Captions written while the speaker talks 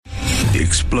The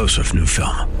explosive new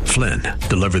film, Flynn,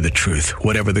 deliver the truth,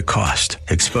 whatever the cost,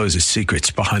 exposes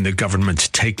secrets behind the government's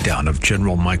takedown of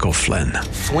General Michael Flynn.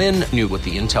 Flynn knew what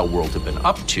the intel world had been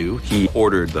up to. He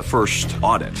ordered the first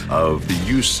audit of the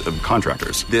use of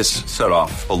contractors. This set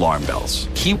off alarm bells.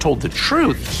 He told the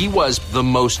truth. He was the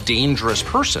most dangerous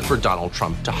person for Donald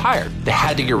Trump to hire. They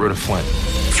had to get rid of Flynn.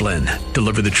 Flynn,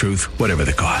 deliver the truth, whatever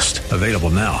the cost. Available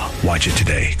now. Watch it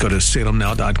today. Go to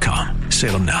salemnow.com.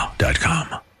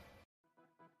 salemnow.com.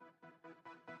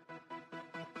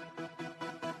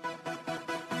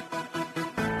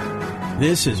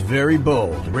 This is Very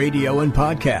Bold Radio and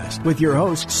Podcast with your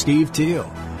host, Steve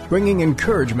Teal, bringing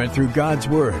encouragement through God's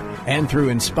Word and through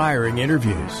inspiring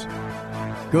interviews.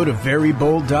 Go to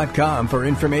verybold.com for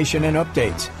information and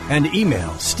updates, and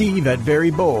email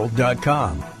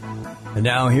steve@verybold.com. And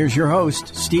now here's your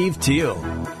host, Steve Teal.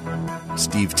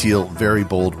 Steve Teal, Very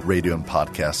Bold Radio and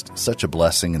Podcast. Such a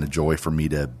blessing and a joy for me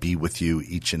to be with you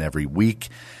each and every week.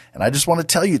 And I just want to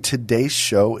tell you, today's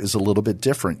show is a little bit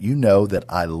different. You know that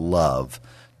I love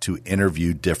to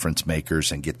interview difference makers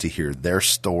and get to hear their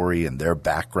story and their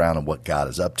background and what God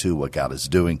is up to, what God is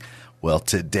doing. Well,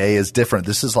 today is different.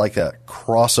 This is like a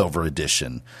crossover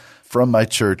edition from my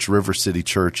church, River City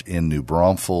Church in New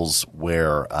Braunfels,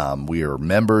 where we are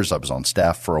members. I was on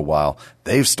staff for a while.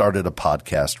 They've started a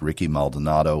podcast, Ricky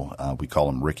Maldonado. We call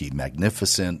him Ricky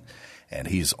Magnificent. And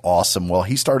he's awesome. Well,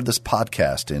 he started this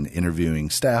podcast in interviewing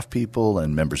staff people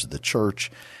and members of the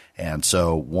church. And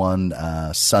so one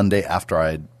Sunday after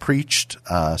I had preached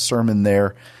a sermon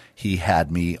there, he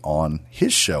had me on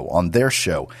his show, on their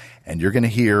show. And you're going to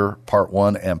hear part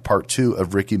 1 and part 2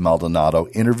 of Ricky Maldonado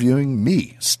interviewing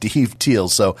me, Steve Teal.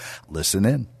 So listen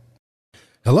in.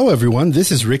 Hello, everyone.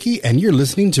 This is Ricky, and you're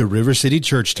listening to River City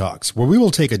Church Talks, where we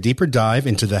will take a deeper dive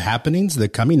into the happenings, the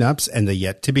coming ups, and the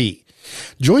yet to be.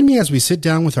 Join me as we sit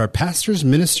down with our pastors,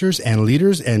 ministers, and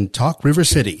leaders and talk River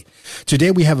City. Today,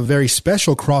 we have a very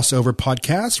special crossover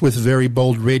podcast with Very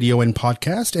Bold Radio and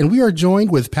Podcast, and we are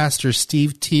joined with Pastor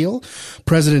Steve Teal,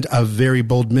 president of Very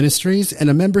Bold Ministries, and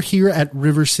a member here at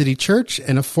River City Church,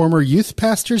 and a former youth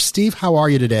pastor. Steve, how are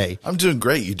you today? I'm doing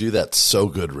great. You do that so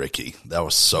good, Ricky. That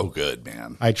was so good,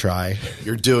 man. I try.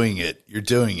 You're doing it. You're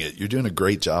doing it. You're doing a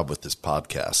great job with this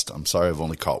podcast. I'm sorry I've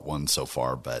only caught one so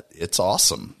far, but it's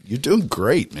awesome. You're doing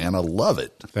great, man. I love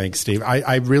it. Thanks, Steve.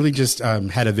 I really just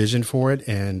had a vision for it,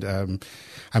 and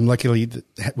I'm lucky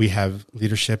that we have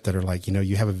leadership that are like,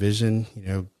 you have a vision,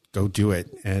 go do it.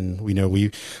 And we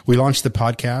launched the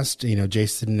podcast,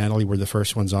 Jason and Natalie were the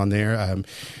first ones on there.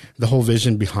 The whole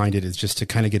vision behind it is just to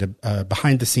kind of get a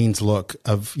behind the scenes look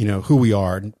of, who we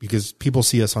are, because people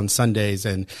see us on Sundays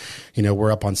and,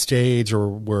 we're up on stage or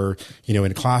we're, in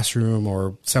a classroom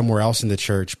or somewhere else in the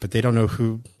church, but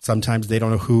sometimes they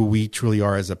don't know who we truly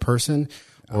are as a person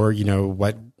or,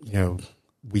 what,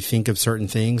 we think of certain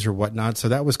things or whatnot. So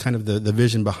that was kind of the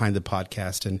vision behind the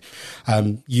podcast.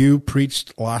 And you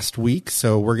preached last week,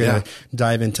 so we're going to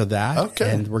dive into that. Okay,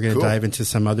 and we're going to dive into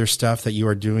some other stuff that you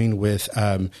are doing with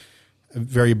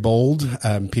Very Bold,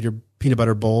 Peanut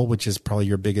Butter Bowl, which is probably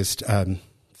your biggest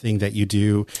thing that you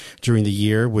do during the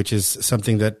year, which is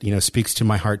something that, speaks to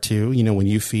my heart too. When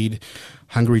you feed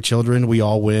hungry children, we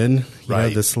all win.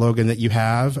 Right. The slogan that you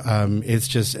have, it's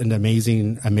just an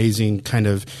amazing kind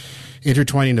of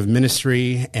intertwining of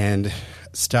ministry and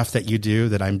stuff that you do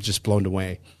that I'm just blown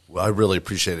away. Well, I really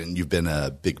appreciate it. And you've been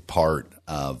a big part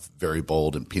of Very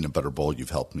Bold and Peanut Butter Bowl. You've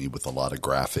helped me with a lot of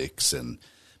graphics and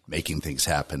making things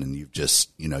happen. And you've just,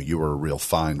 you were a real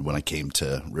find when I came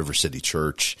to River City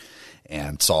Church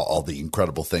and saw all the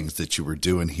incredible things that you were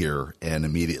doing here and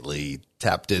immediately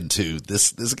tapped into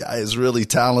this guy is really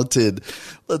talented.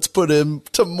 Let's put him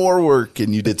to more work.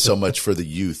 And you did so much for the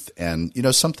youth. And,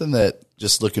 something that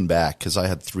just looking back, because I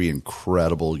had 3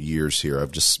 incredible years here.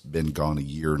 I've just been gone a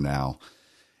year now.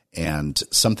 And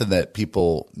something that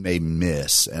people may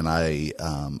miss, and I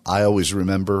always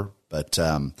remember, but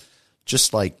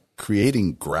just like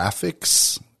creating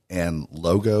graphics and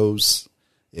logos,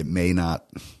 it may not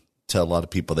tell a lot of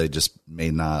people, they just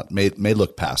may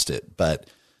look past it, but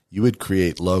you would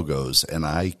create logos, and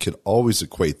I could always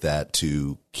equate that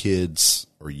to kids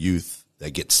or youth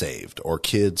that get saved, or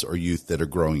kids or youth that are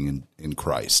growing in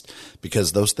Christ,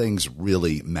 because those things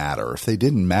really matter. If they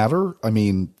didn't matter,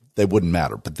 they wouldn't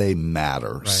matter, but they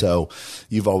matter. Right. So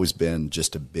you've always been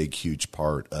just a big, huge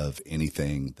part of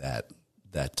anything that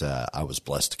I was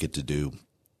blessed to get to do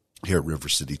here at River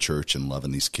City Church, and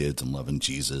loving these kids and loving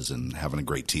Jesus and having a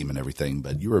great team and everything.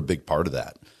 But you were a big part of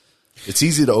that. It's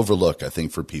easy to overlook, I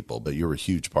think, for people, but you're a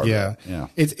huge part of that. Yeah.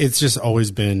 It's just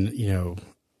always been,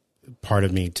 part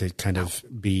of me to kind of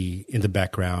be in the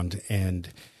background and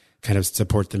kind of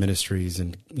support the ministries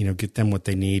and, get them what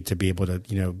they need to be able to,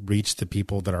 reach the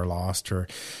people that are lost or,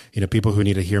 people who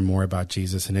need to hear more about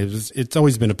Jesus. And it's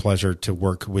always been a pleasure to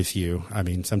work with you. I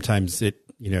mean, sometimes it,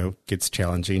 gets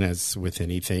challenging as with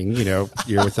anything, you're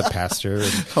with a pastor.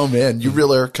 And, oh man, you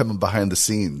really are coming behind the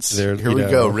scenes. Here we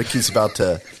go. Ricky's about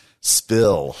to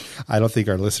spill. I don't think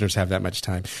our listeners have that much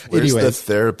time. Where's the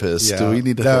therapist? Yeah, do we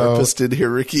need a therapist in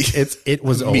here, Ricky? It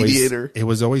was mediator. It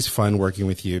was always fun working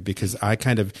with you because I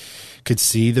kind of could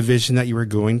see the vision that you were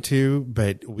going to,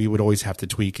 but we would always have to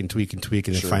tweak and tweak and tweak.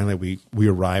 And then finally we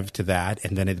arrived to that.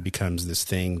 And then it becomes this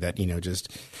thing that,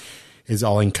 just is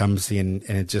all encompassing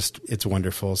and it's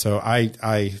wonderful. So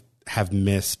I have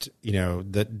missed,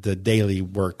 the daily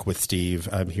work with Steve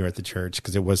here at the church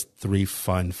because it was 3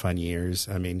 fun years.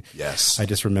 I mean, yes, I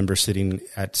just remember sitting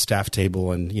at staff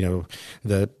table and,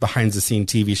 the behind the scene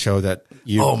TV show that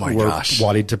you were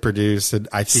wanting to produce. And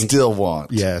I think still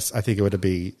want. Yes. I think it would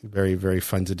be very, very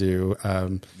fun to do.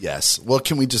 Yes. Well,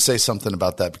 can we just say something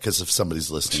about that? Because if somebody's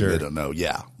listening, they don't know.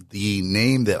 Yeah. The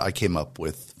name that I came up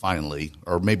with finally,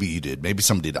 or maybe you did, maybe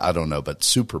somebody did, I don't know, but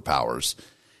Superpowers.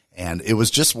 And it was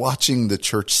just watching the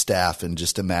church staff and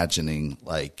just imagining,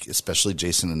 like, especially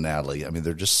Jason and Natalie. I mean,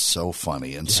 they're just so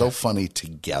funny and so funny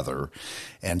together.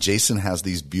 And Jason has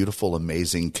these beautiful,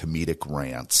 amazing comedic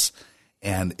rants.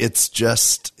 And it's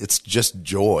just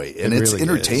joy and it's really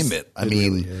entertainment. I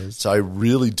mean, so I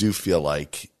really do feel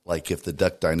like if the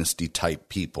Duck Dynasty type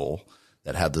people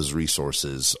that have those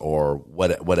resources or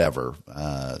whatever,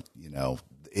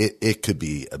 it could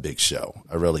be a big show.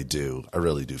 I really do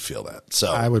feel that.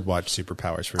 So I would watch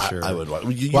Superpowers for sure. I would watch.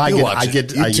 I do watch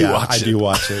it. I do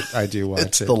watch it.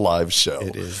 It's the live show.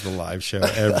 It is the live show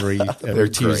every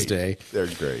Tuesday. They're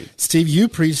great. Steve, you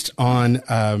preached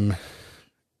on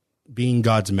being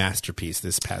God's masterpiece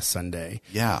this past Sunday.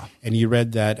 Yeah. And you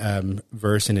read that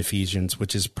verse in Ephesians,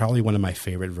 which is probably one of my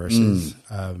favorite verses.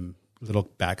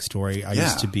 Little backstory. I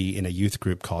used to be in a youth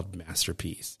group called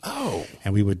Masterpiece. Oh.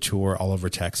 And we would tour all over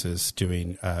Texas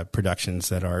doing productions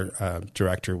that our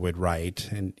director would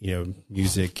write and,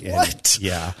 music. And, what?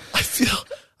 Yeah.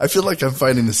 I feel like I'm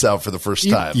finding this out for the first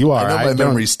time. You are. I know my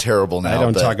memory's terrible now. I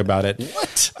don't talk about it.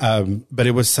 What? But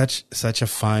it was such a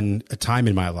fun time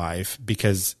in my life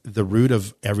because the root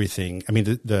of everything, I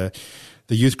mean, the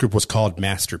youth group was called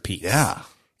Masterpiece. Yeah.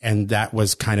 And that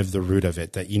was kind of the root of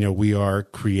it, that, we are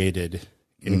created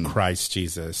in Christ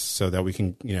Jesus so that we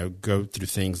can, go through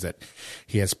things that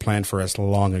he has planned for us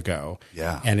long ago.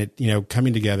 Yeah. And it,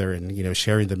 coming together and,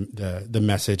 sharing the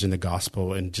message and the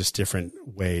gospel in just different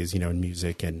ways, in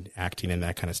music and acting and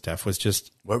that kind of stuff was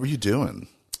just. What were you doing?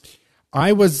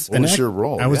 What was your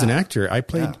role? I was an actor. I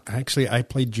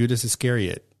played Judas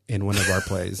Iscariot in one of our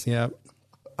plays. Yeah.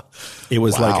 It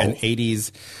was like an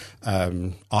 80s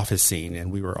office scene,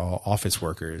 and we were all office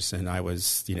workers, and I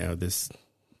was, this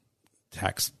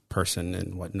tax person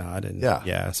and whatnot. And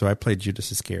so I played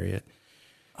Judas Iscariot.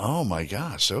 Oh my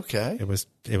gosh. Okay. It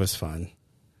was fun.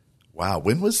 Wow.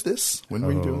 When was this? When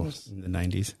were you doing this? In the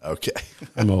 90s. Okay.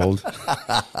 I'm old.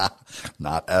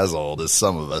 Not as old as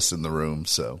some of us in the room.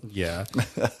 So yeah.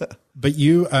 But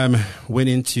you went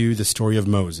into the story of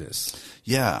Moses.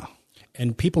 Yeah.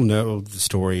 And people know the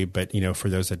story, but, for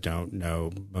those that don't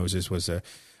know, Moses was a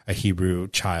Hebrew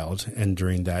child. And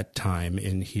during that time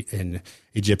in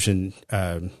Egyptian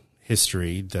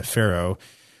history, the Pharaoh,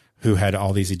 who had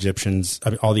all these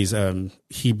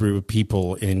Hebrew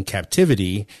people in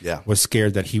captivity, was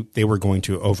scared that they were going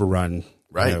to overrun.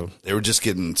 Right. They were just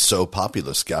getting so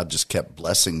populous. God just kept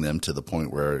blessing them to the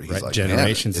point where he's like,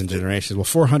 generations and generations. Well,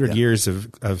 400 years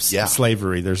of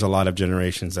slavery, there's a lot of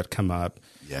generations that come up.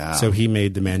 Yeah. So he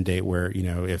made the mandate where,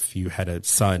 if you had a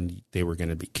son, they were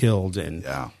going to be killed. And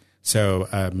so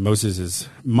Moses'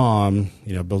 mom,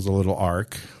 builds a little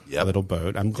ark, a little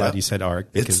boat. I'm glad you said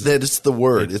ark. Because it's the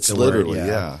word. It's literally,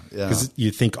 yeah. Because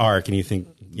you think ark and you think,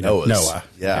 Noah.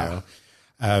 Yeah.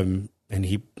 And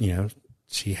he,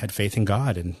 she had faith in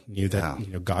God and knew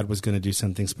that, God was going to do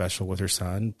something special with her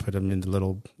son, put him in the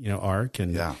little, ark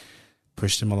and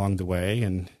pushed him along the way.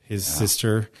 And his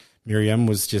sister Miriam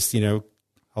was just,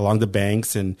 along the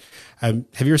banks. And have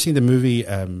you ever seen the movie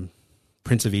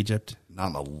Prince of Egypt? Not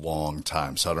in a long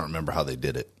time, so I don't remember how they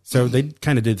did it. So they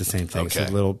kind of did the same thing. Okay.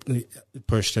 So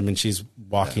pushed him, and she's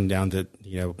walking down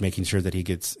making sure that he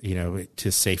gets,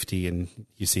 to safety, and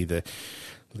you see the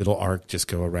little ark just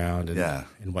go around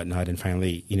and whatnot. And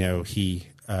finally, he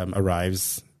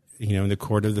arrives, in the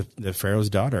court of the Pharaoh's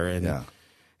daughter,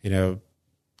 and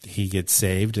he gets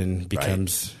saved and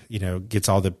becomes, gets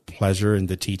all the pleasure and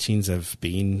the teachings of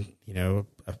being, a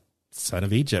son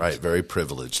of Egypt. Right. Very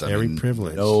privileged. Very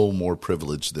privileged. No more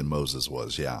privileged than Moses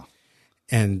was. Yeah.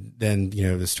 And then,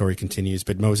 the story continues,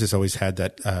 but Moses always had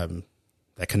that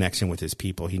connection with his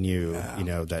people. He knew,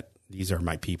 that these are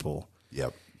my people.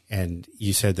 Yep. And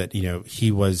you said that,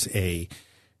 he was a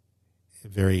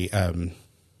very,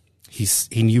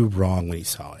 he knew wrong when he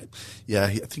saw it. Yeah,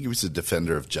 I think he was a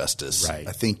defender of justice. Right.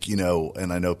 I think,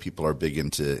 and I know people are big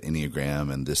into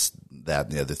Enneagram and this, that,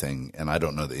 and the other thing. And I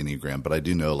don't know the Enneagram, but I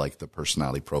do know, like, the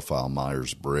personality profile,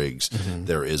 Myers-Briggs,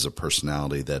 there is a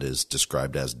personality that is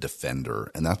described as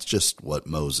defender. And that's just what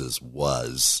Moses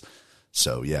was.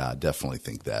 So, yeah, I definitely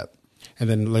think that. And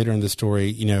then later in the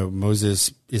story,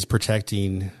 Moses is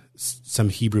protecting some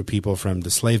Hebrew people from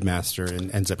the slave master and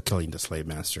ends up killing the slave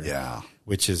master. Yeah.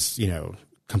 Which is,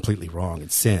 completely wrong.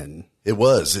 It's sin. It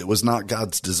was not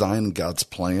God's design and God's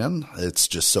plan. It's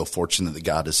just so fortunate that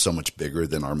God is so much bigger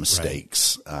than our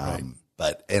mistakes. Right.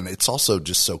 And it's also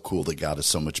just so cool that God is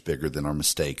so much bigger than our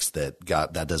mistakes that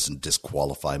that doesn't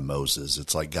disqualify Moses.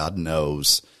 It's like God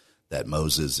knows that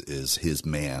Moses is his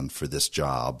man for this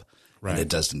job. Right. And it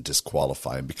doesn't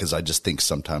disqualify him, because I just think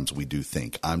sometimes we do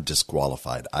think, I'm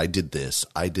disqualified. I did this.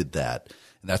 I did that.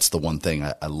 And that's the one thing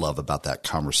I love about that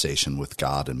conversation with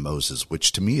God and Moses,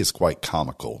 which to me is quite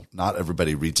comical. Not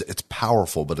everybody reads it. It's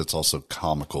powerful, but it's also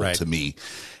comical to me.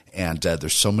 And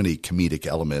there's so many comedic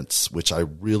elements, which I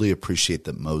really appreciate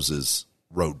that Moses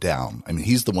wrote down. I mean,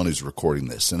 he's the one who's recording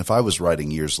this. And if I was writing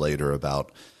years later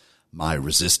about my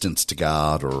resistance to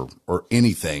God or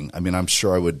anything, I mean, I'm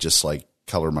sure I would just like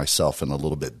color myself in a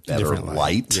little bit better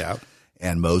light. Yeah.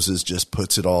 And Moses just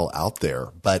puts it all out there.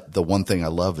 But the one thing I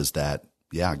love is that,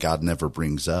 God never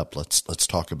brings up, let's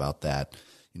talk about that,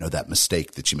 that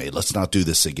mistake that you made. Let's not do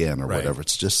this again or whatever.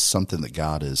 It's just something that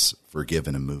God has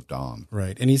forgiven and moved on.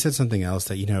 Right. And he said something else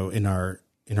that, in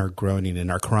our groaning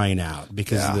and our crying out,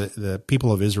 because the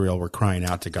people of Israel were crying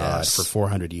out to God for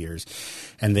 400 years,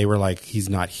 and they were like, he's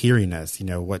not hearing us.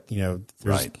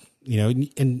 There's,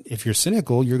 and if you're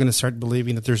cynical, you're going to start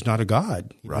believing that there's not a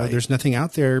God. There's nothing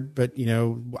out there, but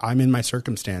I'm in my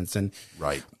circumstance, and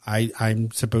I'm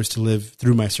supposed to live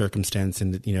through my circumstance,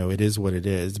 and it is what it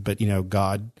is. But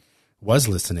God was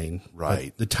listening.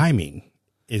 Right. But the timing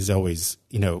is always,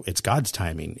 it's God's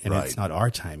timing, and it's not our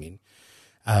timing.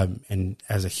 And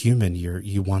as a human,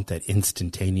 you want that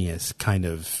instantaneous kind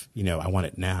of, I want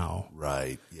it now.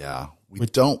 Right. Yeah. We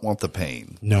don't want the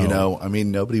pain. No. I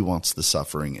mean, nobody wants the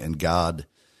suffering, and God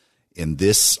on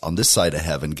this side of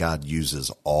heaven, God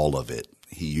uses all of it.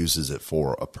 He uses it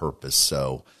for a purpose.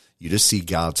 So you just see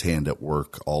God's hand at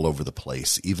work all over the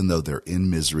place. Even though they're in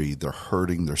misery, they're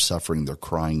hurting, they're suffering, they're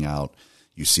crying out.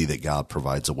 You see that God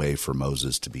provides a way for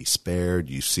Moses to be spared.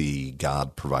 You see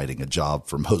God providing a job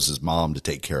for Moses' mom to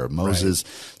take care of Moses.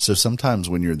 Right. So sometimes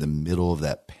when you're in the middle of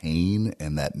that pain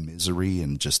and that misery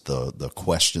and just the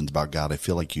questions about God, I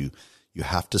feel like you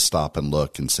have to stop and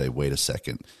look and say, wait a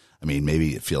second. I mean,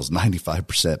 maybe it feels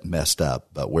 95% messed up,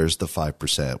 but where's the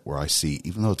 5% where I see,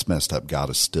 even though it's messed up, God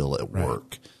is still at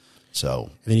work.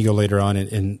 So, and then you go later on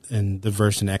in the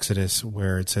verse in Exodus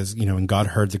where it says, and God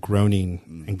heard the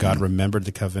groaning and God remembered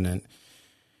the covenant,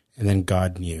 and then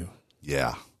God knew.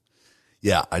 Yeah.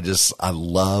 Yeah. I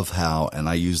love how, and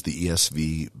I use the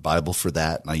ESV Bible for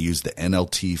that. And I use the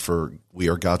NLT for We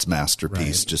Are God's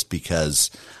Masterpiece, just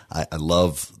because I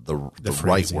love the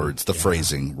right words, the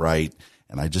phrasing, right?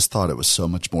 And I just thought it was so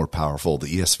much more powerful.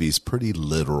 The ESV is pretty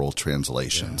literal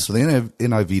translation. So the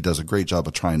NIV does a great job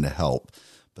of trying to help.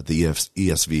 But the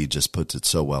ESV just puts it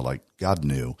so well, like God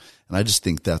knew. And I just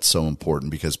think that's so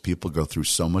important, because people go through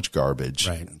so much garbage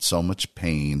and so much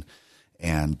pain.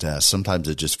 And sometimes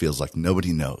it just feels like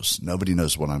nobody knows. Nobody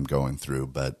knows what I'm going through,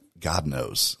 but God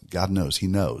knows. God knows. He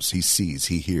knows. He sees.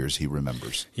 He hears. He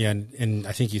remembers. Yeah, and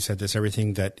I think you said this,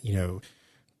 everything that,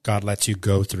 God lets you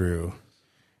go through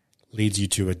leads you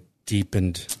to a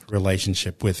deepened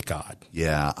relationship with God.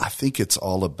 Yeah, I think it's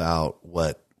all about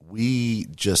what we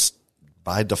just,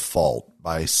 by default,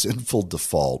 by sinful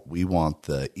default, we want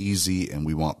the easy and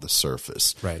we want the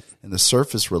surface. Right. And the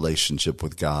surface relationship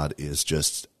with God is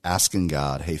just asking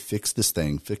God, hey, fix this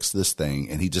thing,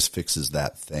 and he just fixes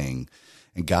that thing.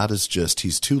 And God is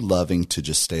he's too loving to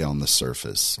just stay on the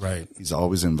surface. Right. He's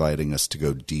always inviting us to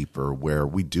go deeper, where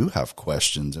we do have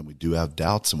questions and we do have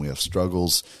doubts and we have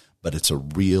struggles, but it's a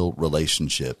real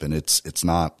relationship, and it's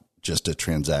not just a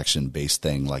transaction-based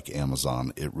thing like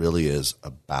Amazon. It really is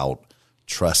about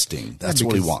trusting. That's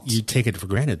what he wants. You take it for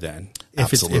granted then.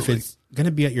 Absolutely. If it's going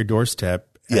to be at your doorstep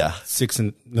at 6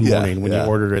 in the morning when you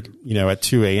order it, at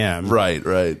 2 a.m. Right.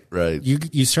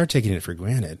 You start taking it for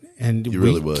granted, and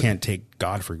we can't take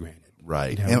God for granted.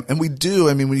 Right. And we do.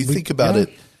 I mean, when you think about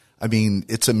it, I mean,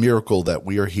 it's a miracle that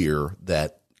we are here,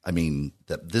 that I mean,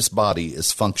 that this body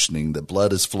is functioning, that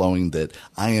blood is flowing, that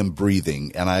I am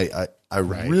breathing. And I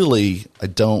really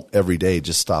don't every day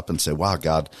just stop and say, wow,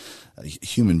 God,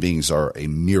 human beings are a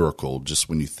miracle just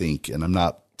when you think, and I'm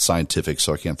not scientific,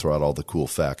 so I can't throw out all the cool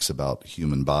facts about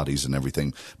human bodies and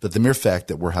everything, but the mere fact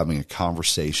that we're having a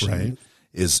conversation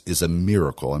is a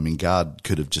miracle. I mean, God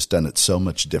could have just done it so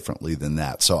much differently than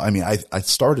that. So, I mean, I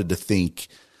started to think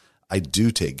I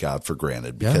do take God for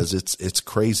granted because it's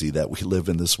crazy that we live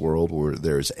in this world where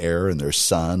there's air and there's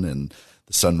sun and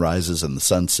the sun rises and the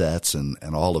sun sets and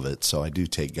all of it. So I do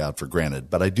take God for granted.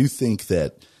 But I do think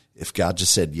that if God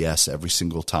just said yes every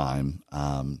single time,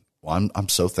 well, I'm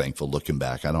so thankful looking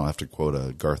back. I don't have to quote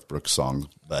a Garth Brooks song,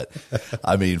 but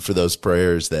I mean, for those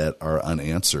prayers that are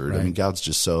unanswered, I mean, God's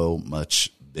just so much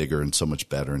bigger and so much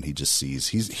better, and he just sees.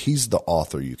 He's the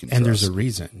author you can trust. And there's a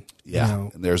reason. Yeah,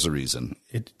 and there's a reason.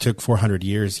 It took 400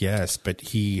 years, yes, but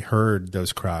he heard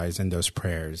those cries and those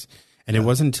prayers, and it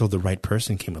wasn't until the right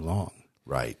person came along.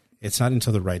 Right. It's not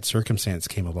until the right circumstance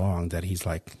came along that he's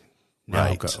like,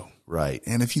 now go. Right.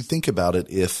 And if you think about it,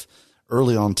 if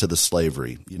early on to the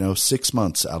slavery, 6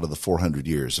 months out of the 400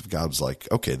 years, if God's like,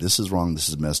 okay, this is wrong, this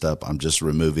is messed up, I'm just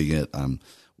removing it, I'm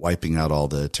wiping out all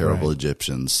the terrible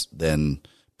Egyptians, then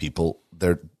people,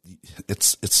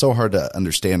 it's so hard to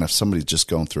understand if somebody's just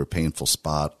going through a painful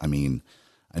spot. I mean,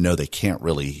 I know they can't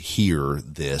really hear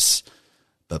this,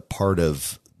 but part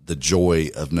of the joy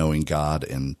of knowing God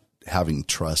and having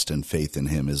trust and faith in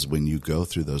him is when you go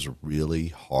through those really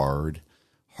hard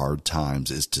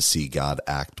times is to see God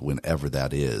act whenever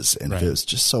that is. And if it's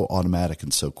just so automatic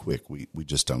and so quick, we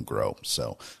just don't grow.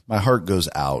 So my heart goes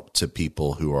out to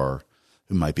people who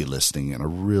might be listening and are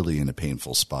really in a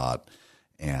painful spot.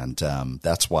 And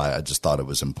that's why I just thought it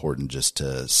was important just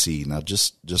to see. Now,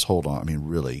 just hold on. I mean,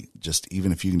 really, just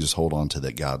even if you can just hold on to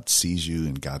that God sees you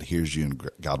and God hears you and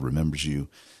God remembers you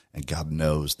and God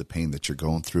knows the pain that you're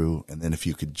going through. And then if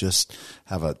you could just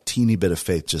have a teeny bit of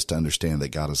faith just to understand that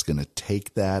God is going to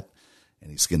take that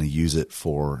and he's going to use it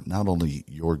for not only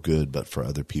your good, but for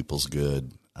other people's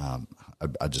good.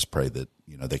 I just pray that,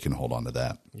 they can hold on to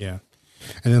that. Yeah.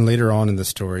 And then later on in the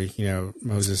story,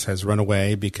 Moses has run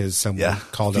away because someone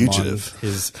called him on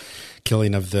his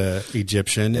killing of the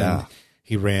Egyptian, and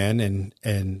he ran,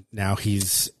 and now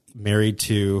he's married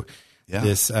to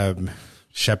this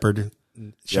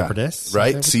shepherdess.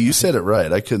 Right. See, you said it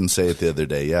right. I couldn't say it the other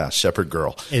day. Yeah. Shepherd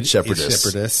girl.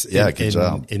 Shepherdess. Yeah. Good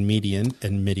job. In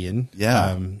Midian.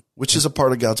 Yeah. Which is a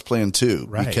part of God's plan too,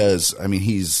 because I mean,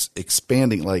 he's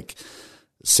expanding, like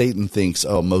Satan thinks,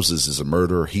 oh, Moses is a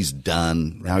murderer. He's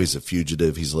done. Now he's a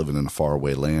fugitive. He's living in a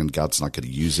faraway land. God's not going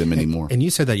to use him anymore. And you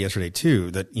said that yesterday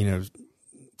too, that,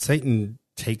 Satan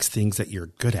takes things that you're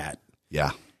good at.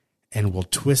 Yeah. And will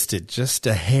twist it just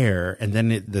a hair. And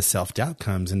then the self-doubt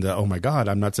comes and oh my God,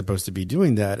 I'm not supposed to be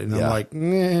doing that. And I'm like,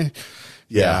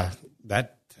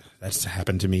 that's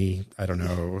happened to me. I don't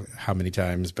know how many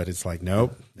times, but it's like,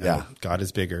 nope. No, God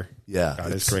is bigger. Yeah.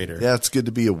 God is greater. Yeah. It's good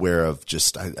to be aware of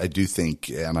just, I do think,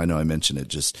 and I know I mentioned it,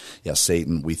 just,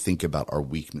 Satan, we think about our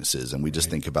weaknesses and we just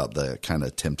think about the kind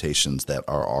of temptations that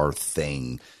are our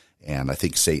thing. And I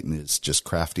think Satan is just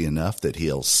crafty enough that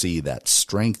he'll see that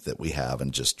strength that we have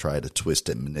and just try to twist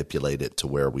it, manipulate it to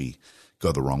where we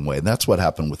go the wrong way. And that's what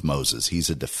happened with Moses.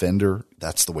 He's a defender.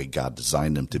 That's the way God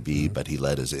designed him to be, but he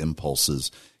let his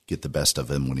impulses get the best of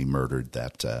him when he murdered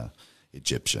that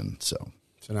Egyptian. So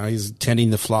now he's tending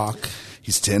the flock.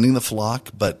 He's tending the flock,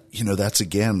 but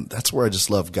that's where I just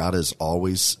love God is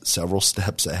always several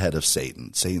steps ahead of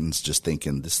Satan. Satan's just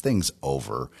thinking this thing's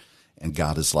over. And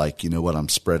God is like, you know what? I'm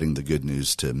spreading the good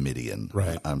news to Midian.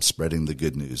 Right. I'm spreading the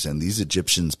good news. And these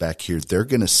Egyptians back here, they're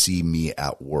going to see me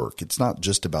at work. It's not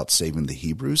just about saving the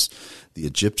Hebrews. The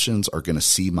Egyptians are going to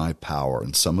see my power,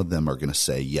 and some of them are going to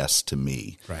say yes to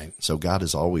me. Right. So God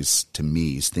is always, to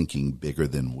me, is thinking bigger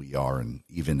than we are, and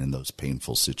even in those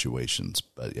painful situations.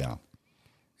 But yeah.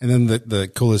 And then the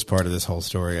coolest part of this whole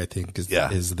story, I think,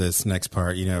 is this next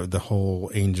part, the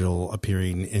whole angel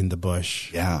appearing in the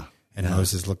bush. Yeah. And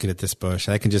Moses looking at this bush.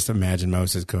 I can just imagine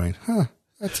Moses going,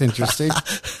 that's interesting.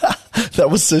 That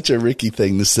was such a Ricky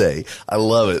thing to say. I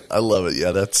love it.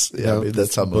 Yeah, that's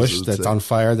how bush Moses that's on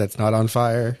fire, that's not on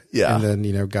fire. Yeah. And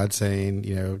then, God saying,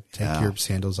 take your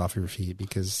sandals off your feet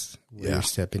because where you're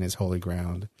stepping is holy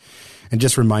ground. And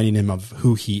just reminding him of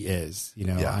who he is.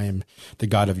 I am the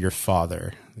God of your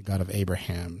father, the God of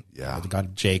Abraham, the God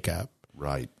of Jacob.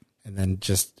 Right. And then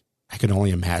I can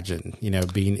only imagine,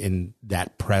 being in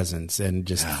that presence and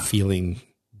just feeling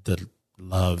the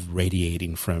love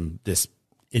radiating from this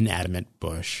inanimate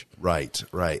bush. Right.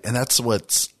 And that's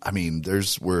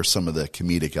there's where some of the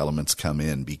comedic elements come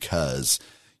in because,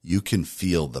 you can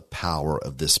feel the power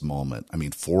of this moment. I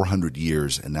mean, 400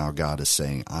 years, and now God is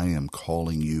saying, I am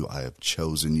calling you. I have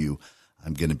chosen you.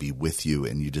 I'm going to be with you.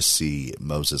 And you just see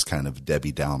Moses kind of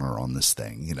Debbie Downer on this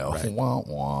thing, you know, Right. wah,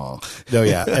 wah. No,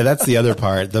 yeah. And that's the other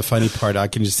part. The funny part, I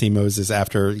can just see Moses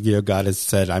after, you know, God has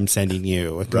said, I'm sending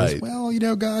you. And he goes, Right. well, you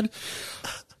know, God,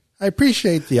 I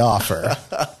appreciate the offer,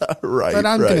 Right. but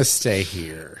I'm right. going to stay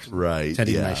here. Right.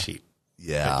 Tending yeah. my sheep.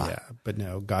 Yeah. But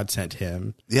no, God sent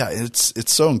him. Yeah,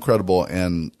 it's so incredible.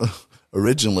 And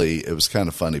originally it was kind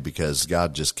of funny because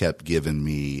God just kept giving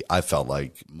me, I felt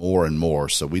like, more and more.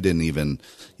 So we didn't even,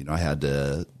 you know, I had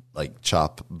to like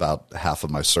chop about half of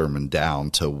my sermon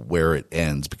down to where it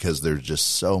ends because there's just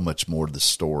so much more to the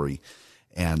story.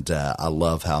 And I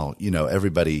love how, you know,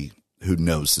 everybody who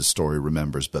knows the story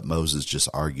remembers, but Moses just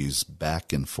argues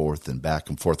back and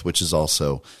forth, which is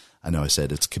also, I know I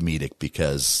said it's comedic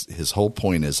because his whole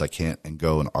point is I can't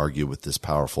go and argue with this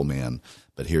powerful man,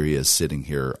 but here he is sitting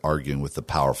here arguing with the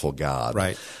powerful God.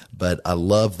 Right. But I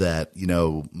love that, you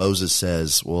know, Moses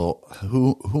says, well,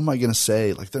 who am I going to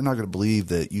say? Like, they're not going to believe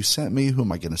that you sent me. Who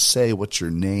am I going to say? What's your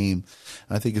name?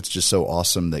 And I think it's just so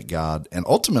awesome that God, and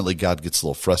ultimately God gets a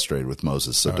little frustrated with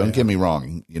Moses. So don't get me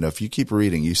wrong. You know, if you keep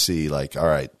reading, you see like, all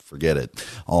right, forget it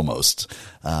almost.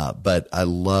 But I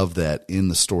love that in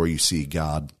the story you see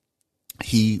God,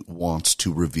 he wants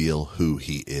to reveal who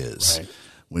he is. Right.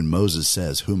 When Moses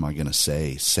says, who am I going to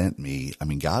say sent me? I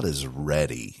mean, God is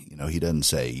ready. You know, he doesn't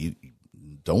say,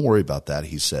 don't worry about that.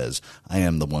 He says, I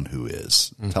am the one who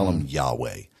is. Mm-hmm. Tell him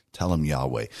Yahweh. Tell him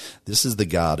Yahweh. This is the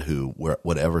God who,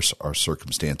 whatever our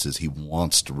circumstances, he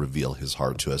wants to reveal his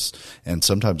heart to us. And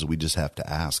sometimes we just have to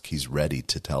ask. He's ready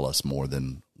to tell us more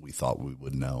than we thought we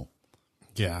would know.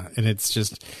 Yeah. And it's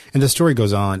just, and the story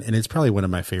goes on, and it's probably one of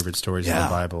my favorite stories in Yeah. the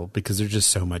Bible because there's just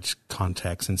so much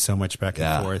context and so much back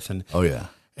and forth. And oh, yeah.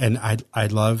 And I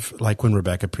love, like when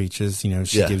Rebecca preaches, you know,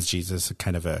 she Yeah. gives Jesus a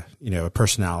kind of a, you know, a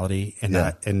personality, and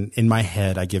Yeah. and in my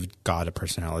head, I give God a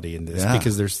personality in this Yeah.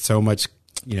 because there's so much,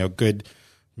 you know, good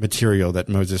material that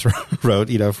Moses wrote,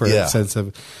 you know, for Yeah. a sense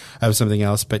of something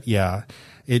else. But yeah,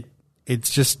 it's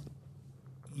just,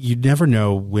 you never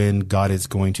know when God is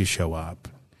going to show up.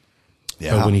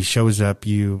 Yeah. But when he shows up,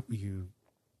 you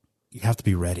have to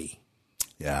be ready.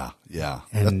 Yeah. Yeah.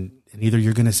 And either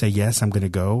you're going to say, yes, I'm going to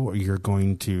go, or you're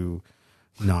going to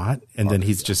not. And then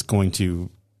he's just going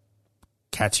to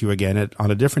catch you again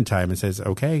on a different time and says,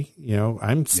 okay, you know,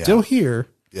 I'm still here.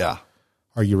 Yeah.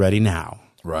 Are you ready now?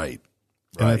 Right.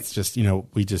 And Right. it's just, you know,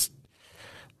 we just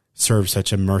serve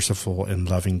such a merciful and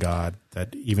loving God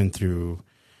that even through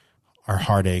our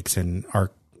heartaches and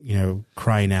our, you know,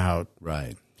 crying out,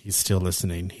 Right. he's still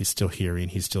listening. He's still hearing.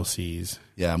 He still sees.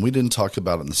 Yeah, and we didn't talk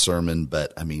about it in the sermon,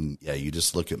 but I mean, yeah, you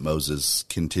just look at Moses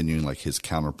continuing like his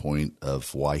counterpoint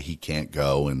of why he can't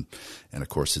go, and of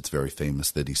course it's very famous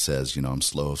that he says, you know, I'm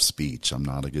slow of speech, I'm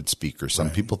not a good speaker.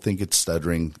 Some people think it's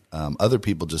stuttering. Other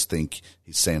people just think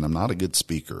he's saying I'm not a good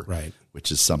speaker, Right.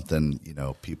 which is something, you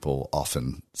know, people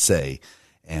often say.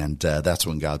 And that's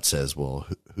when God says, well,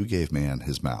 who gave man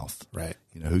his mouth? Right.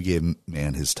 You know, who gave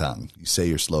man his tongue? You say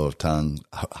you're slow of tongue.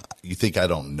 You think I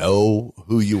don't know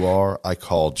who you are? I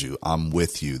called you. I'm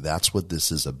with you. That's what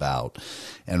this is about.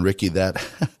 And Ricky,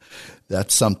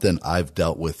 that's something I've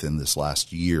dealt with in this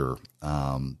last year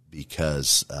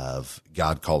because of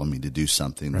God calling me to do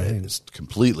something that is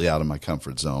completely out of my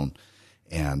comfort zone.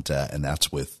 And that's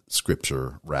with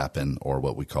scripture rapping, or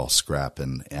what we call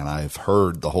scrapping. And I've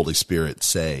heard the Holy Spirit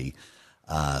say,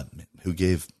 who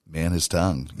gave man his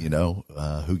tongue, you know,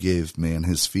 who gave man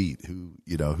his feet, who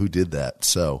did that.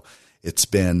 So it's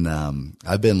been,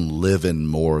 I've been living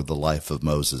more the life of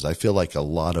Moses. I feel like a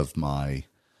lot of my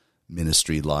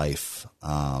ministry life,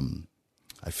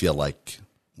 I feel like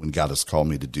when God has called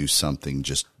me to do something,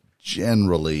 just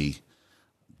generally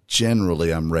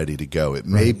I'm ready to go. It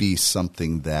may be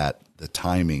something that the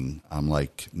timing, I'm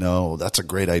like, no, that's a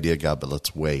great idea, God, but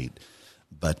let's wait.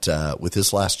 But with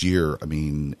this last year, I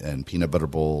mean, and Peanut Butter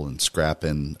Bowl and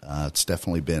Scrapping, it's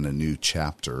definitely been a new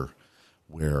chapter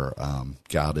where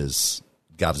God has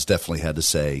definitely had to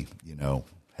say, you know,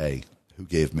 hey, who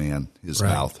gave man his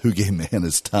mouth? Who gave man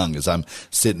his tongue? As I'm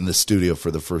sitting in the studio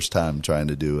for the first time trying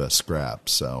to do a scrap.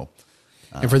 So.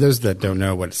 And for those that don't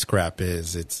know what scrap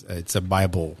is, it's a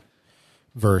Bible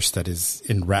verse that is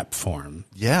in rap form.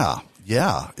 Yeah.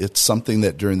 It's something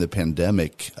that during the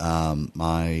pandemic,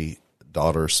 my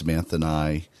daughter Samantha and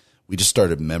I, we just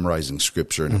started memorizing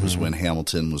scripture, and it was when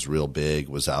Hamilton was real big,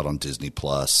 was out on Disney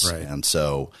Plus, and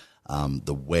so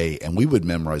and we would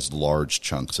memorize large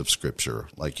chunks of scripture,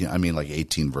 like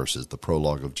 18 verses, the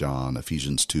prologue of John,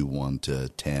 Ephesians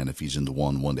 2:1-10, Ephesians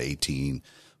 1:1-18.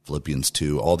 Philippians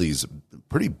 2, all these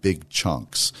pretty big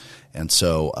chunks. And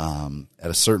so at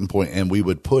a certain point, and we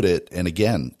would put it, and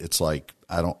again, it's like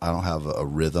I don't have a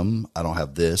rhythm, I don't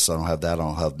have this, I don't have that, I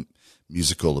don't have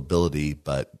musical ability,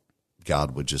 but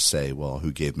God would just say, well,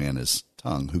 who gave man his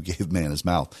tongue? Who gave man his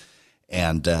mouth?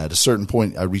 And at a certain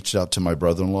point, I reached out to my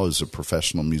brother-in-law, who's a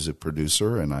professional music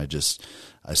producer, and I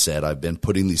said, I've been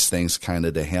putting these things kind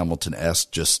of to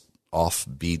Hamilton-esque, just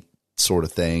offbeat sort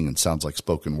of thing, and sounds like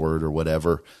spoken word or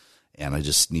whatever. And I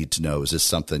just need to know, is this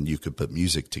something you could put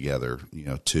music together,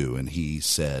 too? And he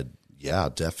said, yeah,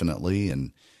 definitely.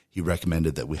 And he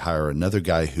recommended that we hire another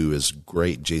guy who is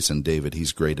great, Jason David.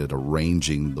 He's great at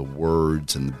arranging the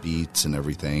words and the beats and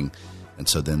everything. And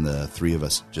so then the three of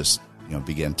us just,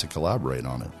 began to collaborate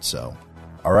on it. So,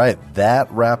 all right,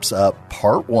 that wraps up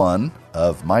part one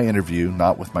of my interview,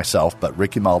 not with myself, but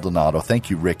Ricky Maldonado. Thank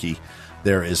you, Ricky.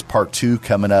 There is part two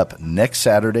coming up next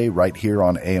Saturday right here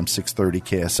on AM 630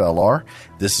 KSLR.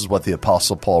 This is what the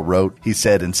Apostle Paul wrote. He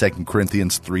said in 2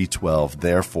 Corinthians 3:12,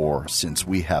 therefore, since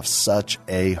we have such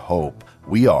a hope,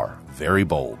 we are very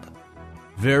bold.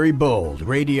 Very Bold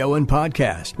Radio and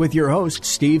Podcast with your host,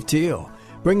 Steve Teal,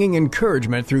 bringing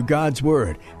encouragement through God's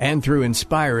Word and through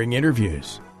inspiring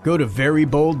interviews. Go to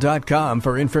verybold.com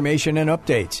for information and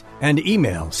updates, and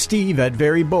email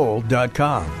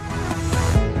steve@verybold.com.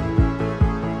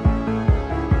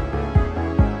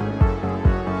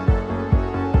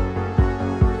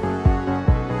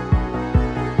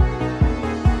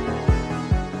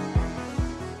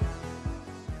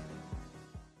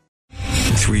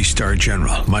 Three-star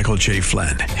General Michael J.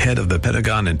 Flynn, head of the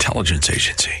Pentagon Intelligence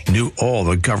Agency, knew all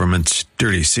the government's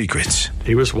dirty secrets.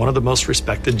 He was one of the most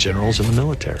respected generals in the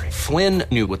military. Flynn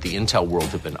knew what the intel world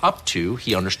had been up to.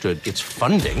 He understood its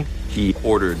funding. He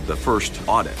ordered the first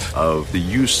audit of the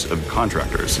use of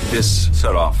contractors. This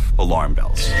set off alarm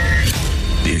bells.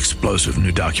 The explosive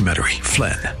new documentary,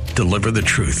 Flynn, Deliver the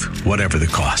Truth, Whatever the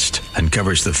Cost,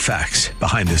 uncovers the facts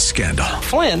behind this scandal.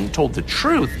 Flynn told the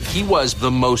truth. He was the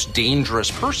most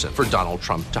dangerous person for Donald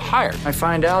Trump to hire. I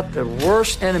find out the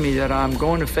worst enemy that I'm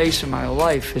going to face in my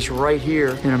life is right here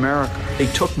in America. They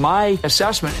took my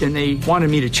assessment and they wanted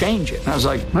me to change it. And I was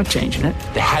like, I'm not changing it.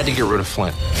 They had to get rid of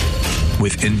Flynn.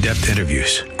 With in-depth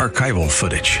interviews, archival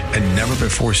footage, and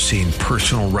never-before-seen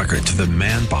personal records of the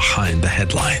man behind the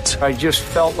headlines. I just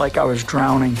felt like I was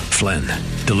drowning. Flynn,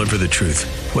 Deliver the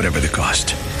Truth, Whatever the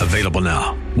Cost. Available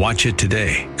now. Watch it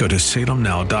today. Go to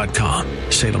salemnow.com.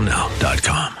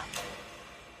 salemnow.com.